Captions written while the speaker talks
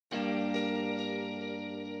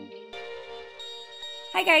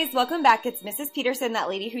Hi guys, welcome back. It's Mrs. Peterson, that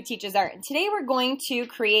lady who teaches art. And today we're going to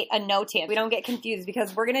create a Notan. We don't get confused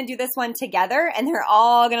because we're going to do this one together and they're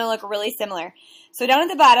all going to look really similar. So down at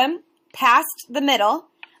the bottom, past the middle,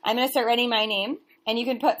 I'm going to start writing my name. And you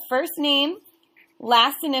can put first name,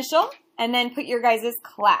 last initial, and then put your guys'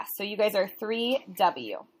 class. So you guys are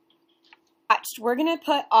 3W. We're going to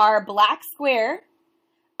put our black square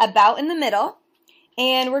about in the middle.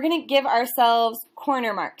 And we're going to give ourselves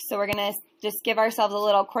corner marks. So we're going to just give ourselves a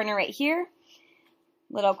little corner right here,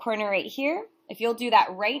 little corner right here. If you'll do that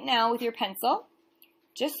right now with your pencil,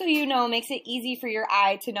 just so you know, it makes it easy for your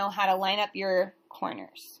eye to know how to line up your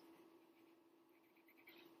corners.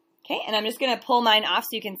 Okay, and I'm just going to pull mine off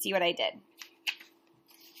so you can see what I did.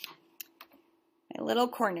 My little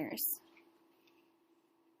corners.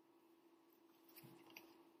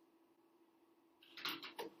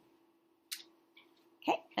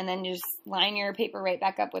 Okay, and then just line your paper right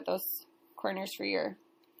back up with those corners for your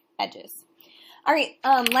edges. All right,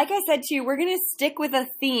 like I said to you, we're going to stick with a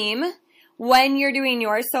theme when you're doing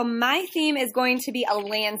yours. So my theme is going to be a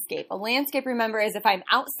landscape. A landscape, remember, is if I'm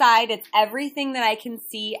outside, it's everything that I can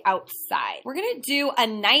see outside. We're going to do a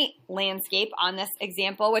night landscape on this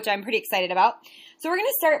example, which I'm pretty excited about. So we're going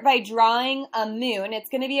to start by drawing a moon. It's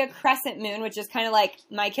going to be a crescent moon, which is kind of like,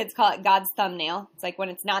 my kids call it God's thumbnail. It's like when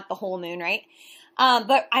it's not the whole moon, right?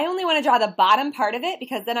 But I only want to draw the bottom part of it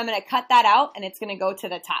because then I'm going to cut that out and it's going to go to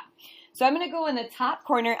the top. So I'm going to go in the top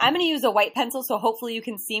corner. I'm going to use a white pencil, so hopefully you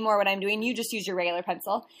can see more what I'm doing. You just use your regular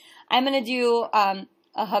pencil. I'm going to do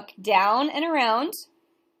a hook down and around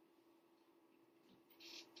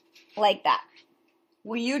like that.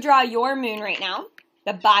 Will you draw your moon right now,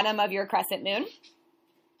 the bottom of your crescent moon,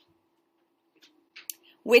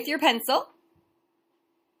 with your pencil?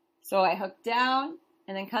 So I hook down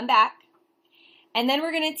and then come back. And then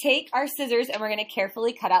we're going to take our scissors and we're going to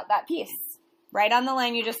carefully cut out that piece right on the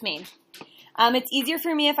line you just made. It's easier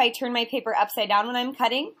for me if I turn my paper upside down when I'm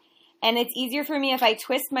cutting, and it's easier for me if I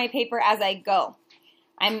twist my paper as I go.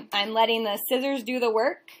 I'm letting the scissors do the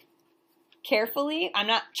work carefully. I'm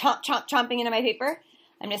not chomping into my paper.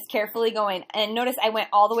 I'm just carefully going. And notice I went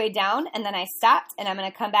all the way down and then I stopped, and I'm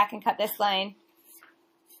going to come back and cut this line.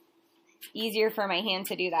 Easier for my hand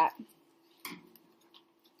to do that.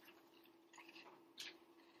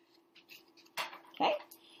 Okay,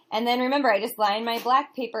 and then remember, I just lined my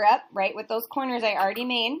black paper up right with those corners I already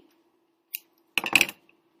made.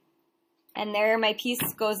 And there my piece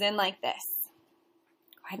goes in like this.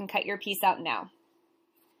 Go ahead and cut your piece out now.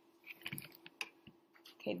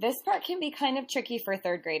 Okay, this part can be kind of tricky for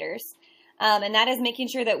third graders, and that is making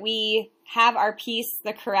sure that we have our piece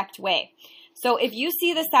the correct way. So if you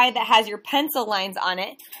see the side that has your pencil lines on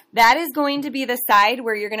it, that is going to be the side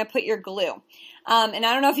where you're going to put your glue. And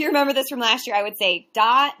I don't know if you remember this from last year. I would say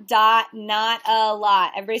dot, dot, not a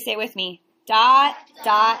lot. Everybody say it with me. Dot,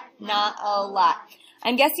 dot, not a lot.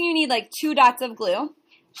 I'm guessing you need like 2 dots of glue.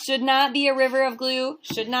 Should not be a river of glue.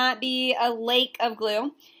 Should not be a lake of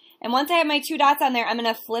glue. And once I have my 2 dots on there, I'm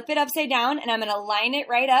going to flip it upside down and I'm going to line it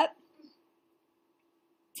right up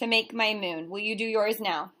to make my moon. Will you do yours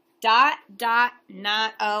now? Dot, dot,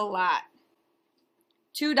 not a lot.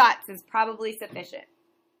 2 dots is probably sufficient.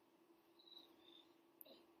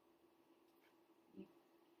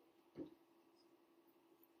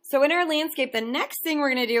 So in our landscape, the next thing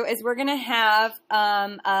we're going to do is we're going to have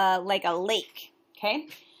like a lake, okay?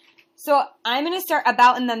 So I'm going to start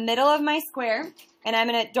about in the middle of my square, and I'm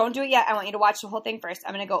going to, don't do it yet, I want you to watch the whole thing first.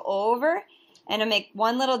 I'm going to go over, and I'm going to make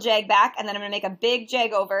one little jag back, and then I'm going to make a big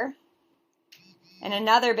jag over, and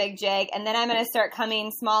another big jag, and then I'm going to start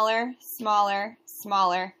coming smaller, smaller,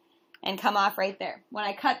 smaller, and come off right there. When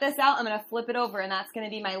I cut this out, I'm going to flip it over, and that's going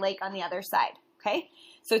to be my lake on the other side, okay?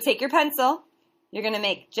 So take your pencil. You're going to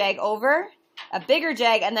make jag over, a bigger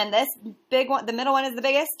jag, and then this big one, the middle one is the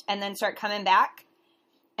biggest, and then start coming back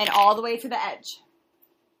and all the way to the edge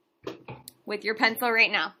with your pencil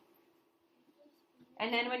right now.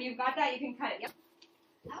 And then when you've got that, you can cut it. Yep.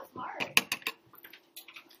 That was hard.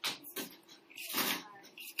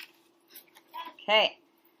 Okay.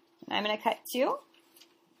 I'm going to cut 2.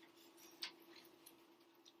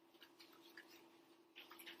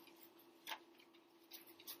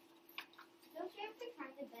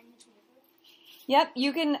 Yep,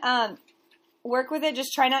 you can work with it.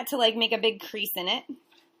 Just try not to like make a big crease in it.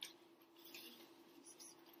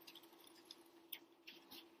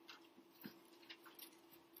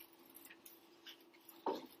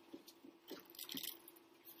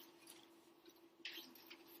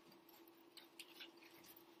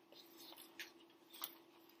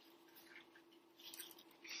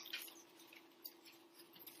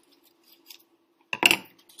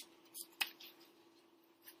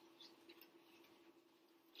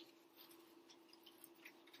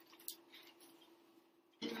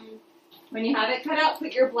 When you have it cut out,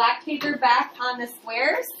 put your black paper back on the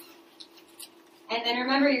squares. And then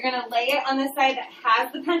remember, you're going to lay it on the side that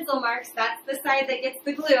has the pencil marks. That's the side that gets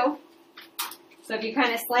the glue. So if you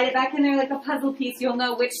kind of slide it back in there like a puzzle piece, you'll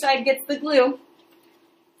know which side gets the glue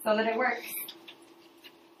so that it works.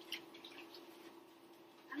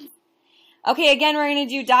 Okay, again, we're going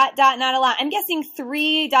to do dot, dot, not a lot. I'm guessing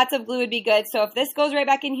 3 dots of glue would be good. So if this goes right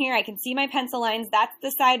back in here, I can see my pencil lines. That's the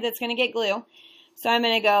side that's going to get glue. So I'm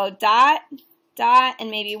going to go dot, dot, and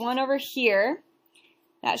maybe 1 over here.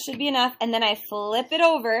 That should be enough. And then I flip it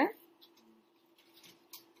over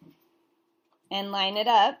and line it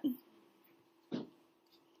up.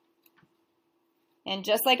 And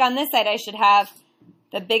just like on this side, I should have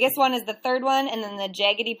the biggest one is the third one, and then the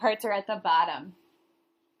jaggedy parts are at the bottom.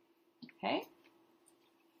 Okay,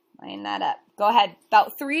 line that up. Go ahead.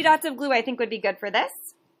 About 3 dots of glue I think would be good for this.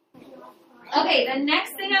 Okay, the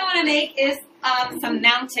next thing I want to make is some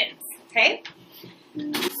mountains, okay?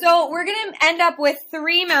 So we're going to end up with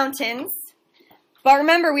 3 mountains, but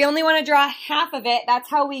remember, we only want to draw half of it. That's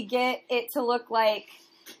how we get it to look like,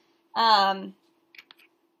 so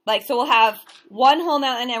we'll have 1 whole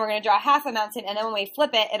mountain, and we're going to draw half a mountain, and then when we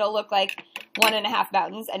flip it, it'll look like 1.5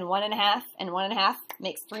 mountains, and 1.5 and 1.5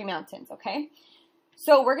 makes 3 mountains, okay?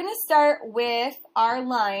 So we're going to start with our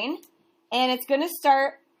line, and it's going to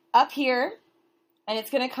start up here, and it's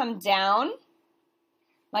going to come down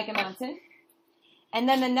like a mountain. And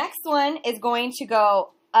then the next one is going to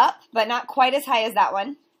go up, but not quite as high as that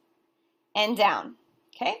one, and down,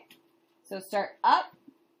 okay? So start up,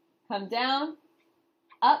 come down,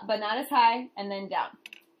 up, but not as high, and then down.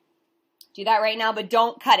 Do that right now, but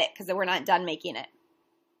don't cut it because we're not done making it.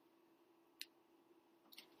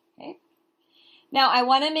 Okay. Now I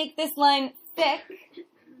want to make this line thick,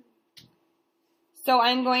 so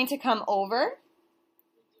I'm going to come over,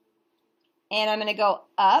 and I'm going to go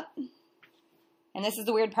up. And this is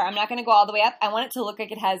the weird part. I'm not going to go all the way up. I want it to look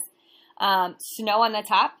like it has snow on the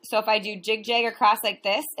top. So if I do jig-jag across like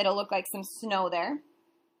this, it'll look like some snow there.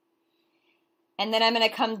 And then I'm going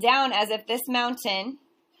to come down as if this mountain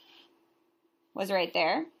was right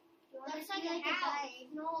there. Looks like a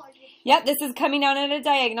diagonal. Yep, this is coming down at a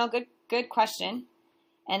diagonal. Good question.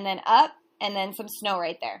 And then up, and then some snow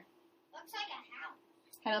right there. Looks like a house.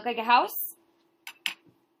 Kind of look like a house?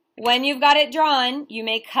 When you've got it drawn, you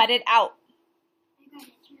may cut it out.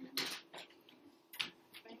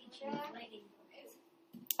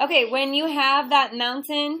 Okay, when you have that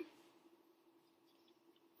mountain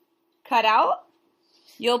cut out,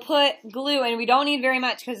 you'll put glue, and we don't need very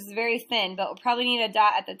much because it's very thin, but we'll probably need a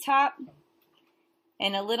dot at the top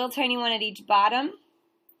and a little tiny one at each bottom.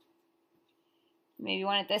 Maybe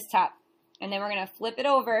one at this top. And then we're going to flip it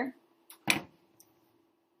over.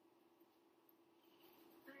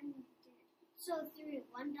 So 3,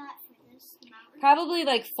 1 dot for this mountain? Probably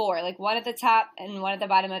like 4, like 1 at the top and 1 at the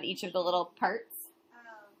bottom of each of the little parts.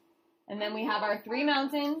 And then we have our 3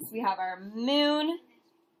 mountains, we have our moon,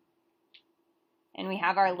 and we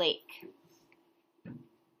have our lake.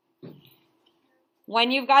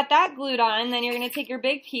 When you've got that glued on, then you're going to take your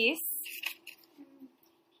big piece,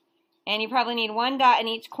 and you probably need 1 dot in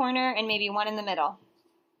each corner and maybe 1 in the middle.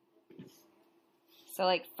 So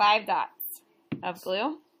like 5 dots of glue.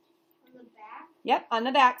 On the back? Yep, on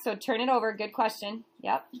the back, so turn it over, good question.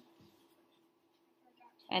 Yep.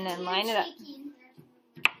 And then line it up.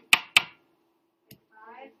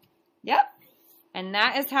 Yep. And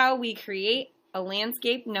that is how we create a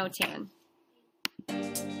landscape Notan.